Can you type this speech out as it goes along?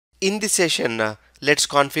In this session, let's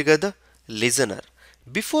configure the listener.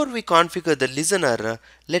 Before we configure the listener,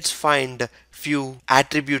 let's find few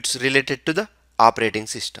attributes related to the operating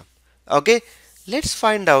system. Okay, let's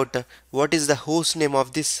find out what is the host name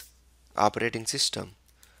of this operating system.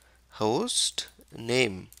 Host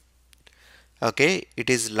name. Okay,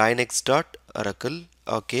 it is linux.oracle.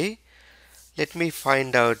 Okay, let me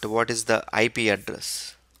find out what is the IP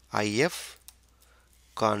address. if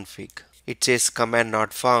config. It says command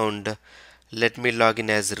not found. Let me log in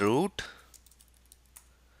as root.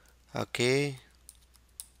 Okay,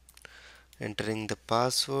 entering the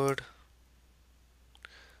password.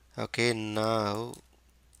 Okay, now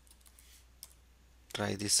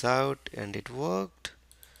try this out, and it worked.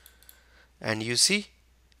 And you see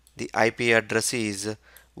the IP address is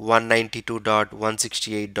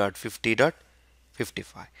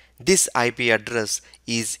 192.168.50.55. This IP address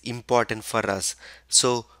is important for us.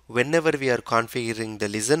 So whenever we are configuring the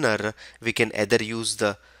listener, we can either use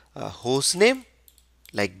the host name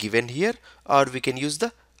like given here, or we can use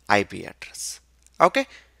the IP address. Okay,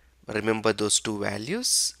 remember those two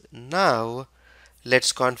values. Now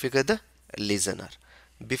let's configure the listener.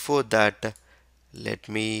 Before that, let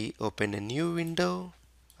me open a new window.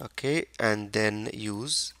 Okay, and then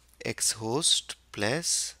use xhost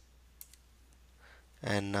plus,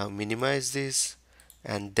 and now minimize this,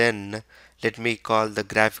 and then let me call the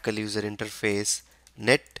graphical user interface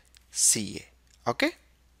netca. Okay,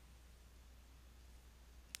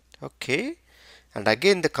 okay, and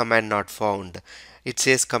again the command not found. It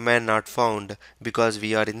says command not found because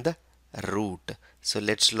we are in the root. So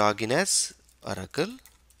let's log in as Oracle,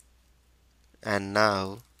 and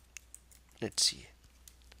now let's see.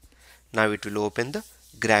 Now it will open the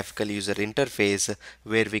graphical user interface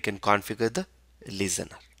where we can configure the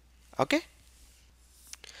listener. Okay,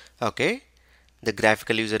 okay, the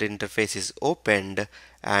graphical user interface is opened,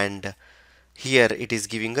 and here it is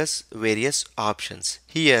giving us various options.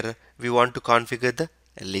 Here we want to configure the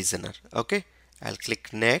listener. Okay, I'll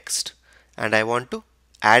click next, and I want to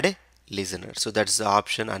add a listener, so that's the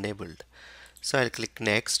option enabled. So I'll click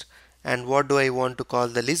next, and what do I want to call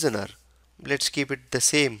the listener? Let's keep it the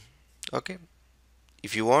same. Okay,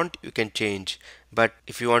 if you want you can change, but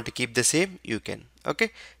if you want to keep the same you can.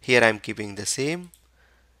 Okay, here I'm keeping the same.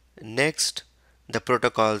 Next, the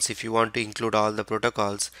protocols, if you want to include all the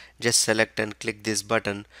protocols, just select and click this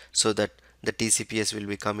button so that the TCPS will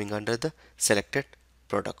be coming under the selected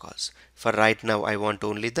protocols. For right now I want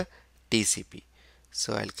only the TCP,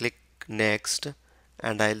 so I'll click next,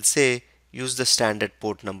 and I'll say use the standard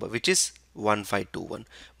port number, which is 1521.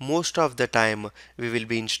 Most of the time we will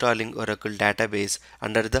be installing Oracle database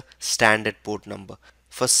under the standard port number.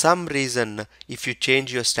 For some reason, if you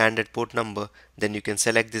change your standard port number, then you can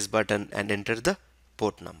select this button and enter the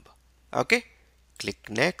port number. Okay, click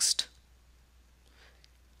next.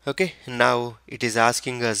 Okay, now it is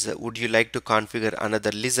asking us, would you like to configure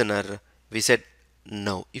another listener? We said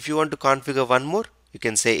no. If you want to configure one more, you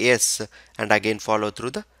can say yes, and again follow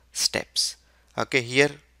through the steps. Okay,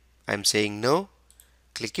 here I'm saying no,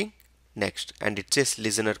 clicking next, and it says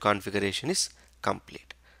listener configuration is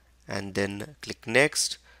complete, and then click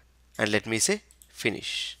next, and let me say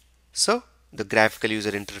finish. So the graphical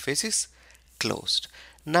user interface is closed.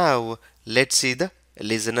 Now let's see the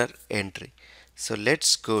listener entry. So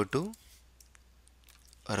let's go to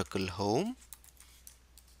Oracle Home.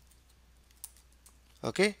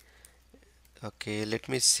 Okay, let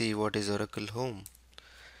me see what is Oracle Home.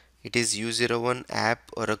 It is U01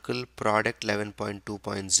 app Oracle product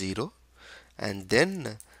 11.2.0, and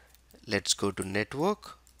then let's go to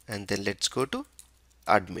network, and then let's go to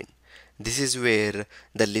admin. This is where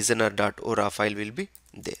the listener.ora file will be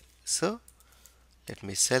there. So let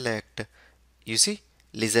me select, you see,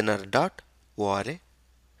 listener.ora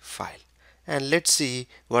file, and let's see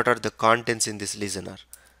what are the contents in this listener.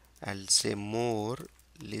 I'll say more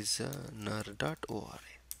listener.ora,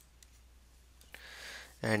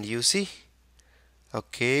 and you see,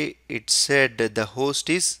 okay, it said the host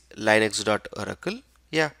is linux.oracle.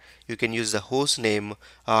 Yeah, you can use the host name,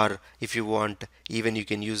 or if you want, even you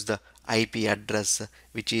can use the IP address,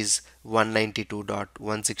 which is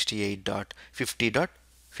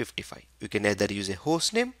 192.168.50.55. You can either use a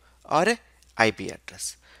host name or a IP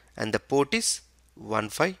address, and the port is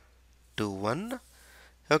 1521.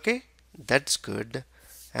 Okay, that's good.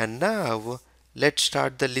 And now let's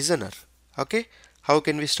start the listener. Okay, how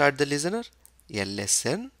can we start the listener?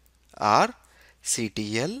 LSN or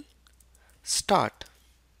CTL start.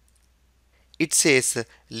 It says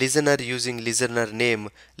listener using listener name.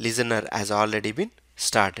 Listener has already been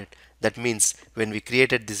started. That means when we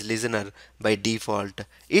created this listener, by default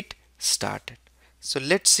it started. So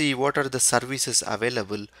let's see what are the services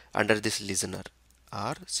available under this listener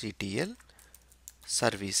or CTL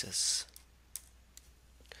services.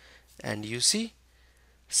 And you see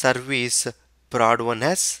service prod1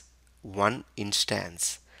 has one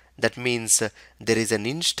instance. That means there is an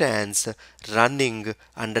instance running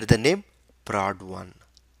under the name prod1.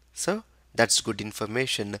 So that's good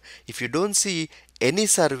information. If you don't see any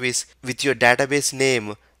service with your database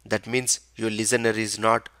name, that means your listener is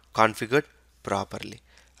not configured properly.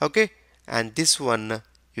 Okay, and this one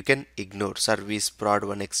you can ignore, service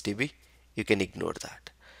prod1 xdb, you can ignore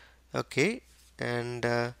that. Okay, and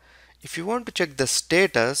if you want to check the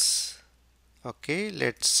status, okay,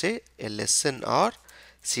 let's say lsn or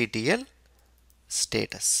ctl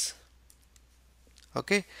status.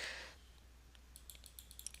 Okay,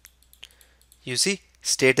 you see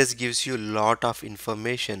status gives you lot of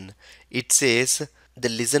information. It says the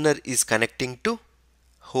listener is connecting to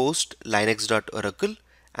host linux.oracle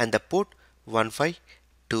and the port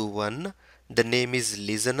 1521. The name is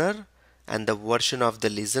listener and the version of the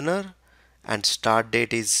listener, and start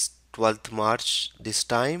date is 12th March this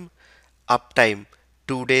time. Uptime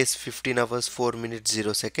 2 days 15 hours 4 minutes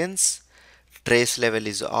 0 seconds. Trace level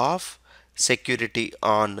is off. Security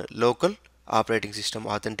on, local operating system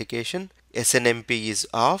authentication. SNMP is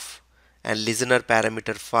off, and listener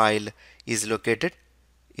parameter file is located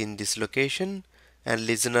in this location, and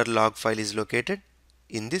listener log file is located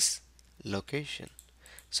in this location.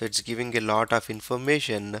 So it's giving a lot of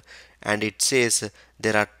information, and it says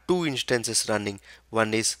there are two instances running.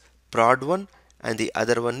 One is prod1 and the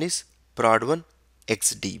other one is prod1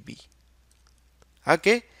 xdb.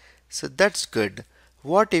 Okay, so that's good.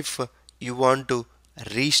 What if you want to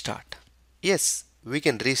restart? Yes, we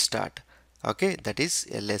can restart. Okay, that is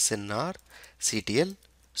lsnr ctl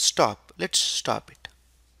stop. Let's stop it.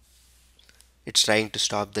 It's trying to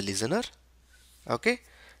stop the listener. Okay,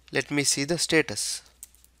 let me see the status.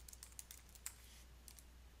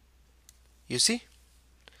 You see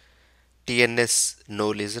TNS no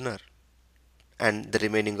listener, and the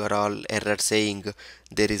remaining are all error saying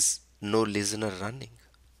there is no listener running.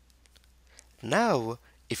 Now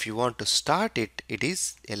if you want to start it, it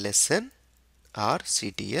is lsn or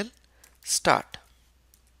ctl start,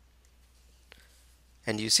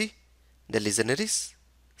 and you see the listener is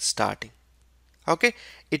starting. Okay,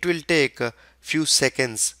 it will take a few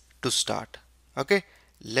seconds to start. Okay,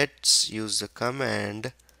 let's use the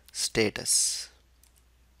command status.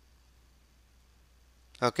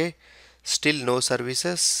 Okay, still no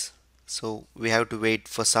services, so we have to wait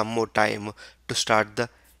for some more time to start the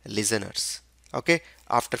listeners. Okay,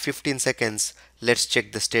 after 15 seconds let's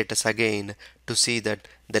check the status again to see that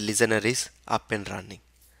the listener is up and running.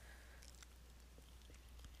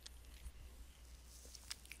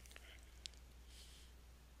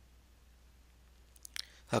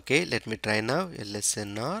 Okay, let me try now.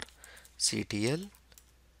 lsnr ctl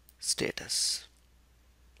status.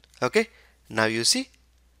 Okay, now you see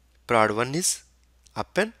prod1 is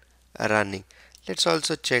up and running. Let's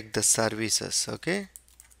also check the services. Okay,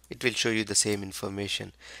 it will show you the same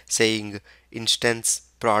information saying instance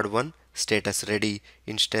prod1 status ready,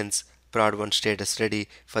 instance prod1 status ready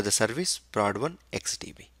for the service prod1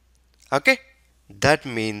 xdb. Okay, that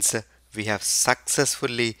means we have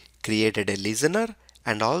successfully created a listener,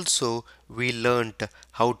 and also we learnt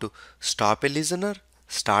how to stop a listener,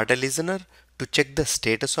 start a listener, to check the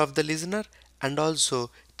status of the listener, and also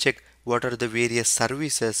check what are the various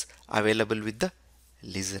services available with the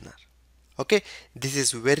listener. Okay, this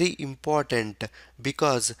is very important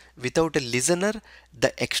because without a listener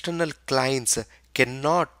the external clients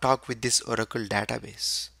cannot talk with this Oracle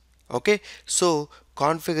database. Okay, so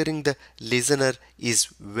configuring the listener is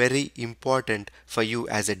very important for you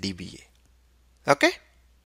as a DBA. Okay.